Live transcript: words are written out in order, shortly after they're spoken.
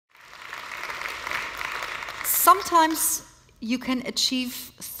sometimes you can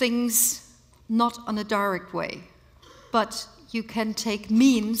achieve things not on a direct way, but you can take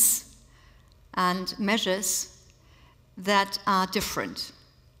means and measures that are different.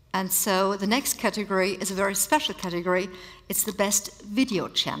 And so the next category is a very special category. It's the best video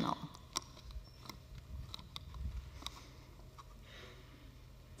channel.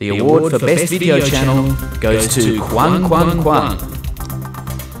 The award for best video channel goes to Kwang Kwang Kwang.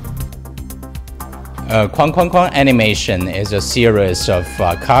 Kwang Kwang Kwang Animation is a series of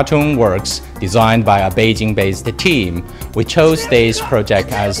cartoon works designed by a Beijing-based team. We chose this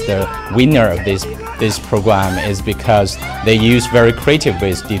project as the winner of this program is because they use very creative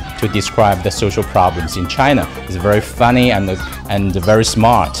ways to describe the social problems in China. It's very funny and very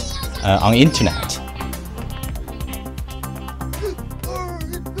smart on internet.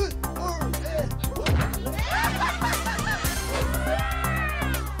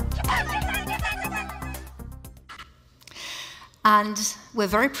 And we're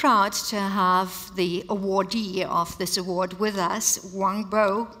very proud to have the awardee of this award with us, Wang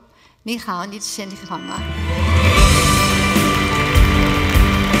Bo. 你好，你身体好吗？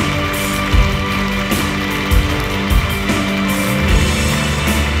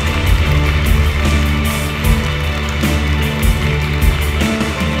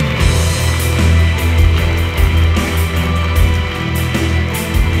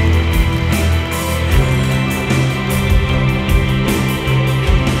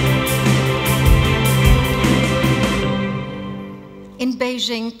 In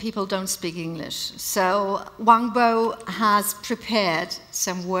Beijing, people don't speak English, so Wang Bo has prepared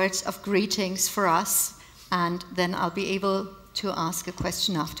some words of greetings for us, and then I'll be able to ask a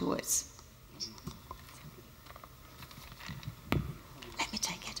question afterwards. Let me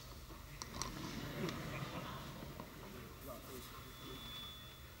take it.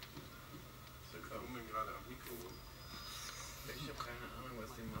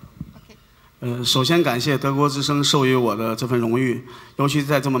 Okay. 首先感谢德国之声授予我的这份荣誉，尤其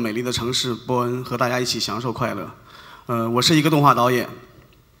在这么美丽的城市波恩，和大家一起享受快乐。我是一个动画导演，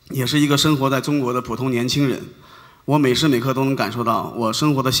也是一个生活在中国的普通年轻人。我每时每刻都能感受到，我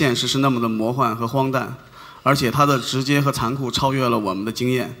生活的现实是那么的魔幻和荒诞，而且它的直接和残酷超越了我们的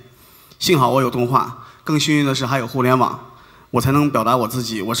经验。幸好我有动画，更幸运的是还有互联网，我才能表达我自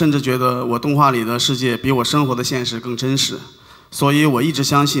己。我甚至觉得我动画里的世界比我生活的现实更真实，所以我一直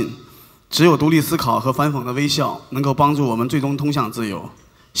相信。 只有独立思考和反讽的微笑，能够帮助我们最终通向自由。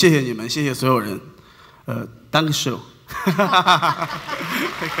谢谢你们，谢谢所有人。Dankeschön.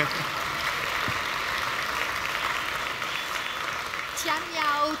 Tian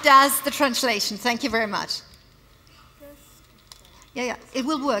Yao does the translation. Thank you very much. Yeah, it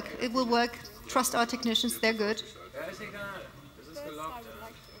will work. It will work. Trust our technicians; they're good.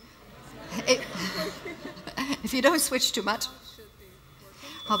 If you don't switch too much.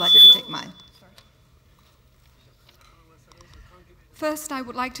 How about if you take mine? First, I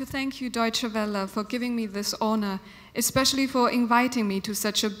would like to thank you, Deutsche Welle, for giving me this honor, especially for inviting me to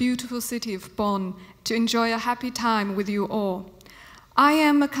such a beautiful city of Bonn to enjoy a happy time with you all. I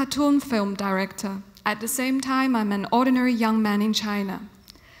am a cartoon film director. At the same time, I'm an ordinary young man in China.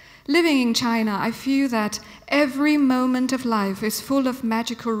 Living in China, I feel that every moment of life is full of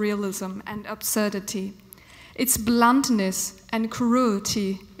magical realism and absurdity. Its bluntness and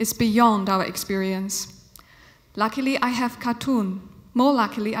cruelty is beyond our experience. Luckily, I have cartoon. More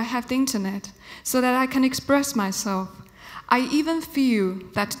luckily, I have the internet, so that I can express myself. I even feel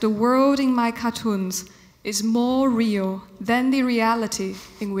that the world in my cartoons is more real than the reality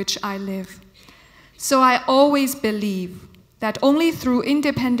in which I live. So I always believe that only through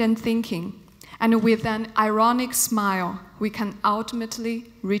independent thinking and with an ironic smile, we can ultimately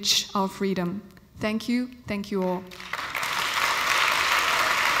reach our freedom. Thank you all.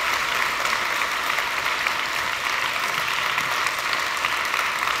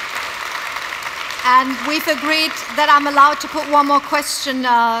 And we've agreed that I'm allowed to put one more question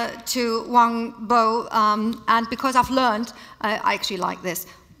to Wang Bo, and because I've learned, I actually like this.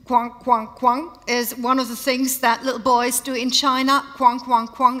 Kwang, kwang, kwang is one of the things that little boys do in China. Kwang, kwang,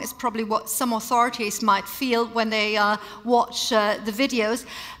 kwang is probably what some authorities might feel when they watch the videos.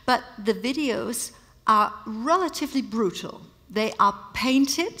 But the videos are relatively brutal. They are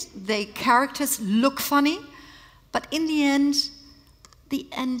painted, the characters look funny, but in the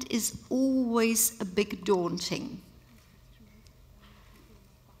end is always a bit daunting.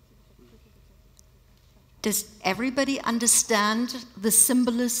 Does everybody understand the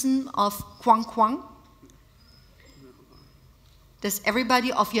symbolism of Kwang Kwang? Does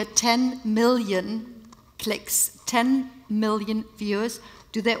everybody of your 10 million clicks, 10 million viewers,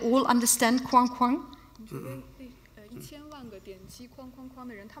 do they all understand Kwang Kwang? 1000万个点击框框框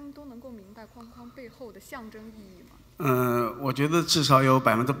的人，他们都能够明白框框背后的象征意义吗？我觉得至少有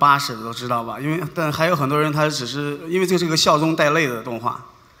80%的都知道吧，但还有很多人他只是因为这是个笑中带泪的动画。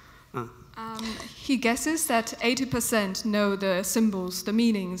He guesses that 80% know the symbols, the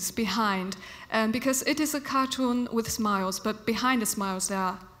meanings behind, because it is a cartoon with smiles, but behind the smiles there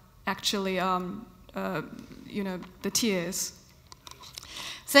are actually, the tears.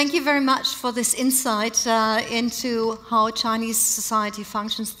 Thank you very much for this insight into how Chinese society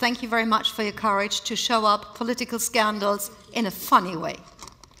functions. Thank you very much for your courage to show up political scandals in a funny way.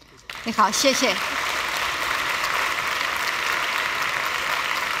 你好，谢谢。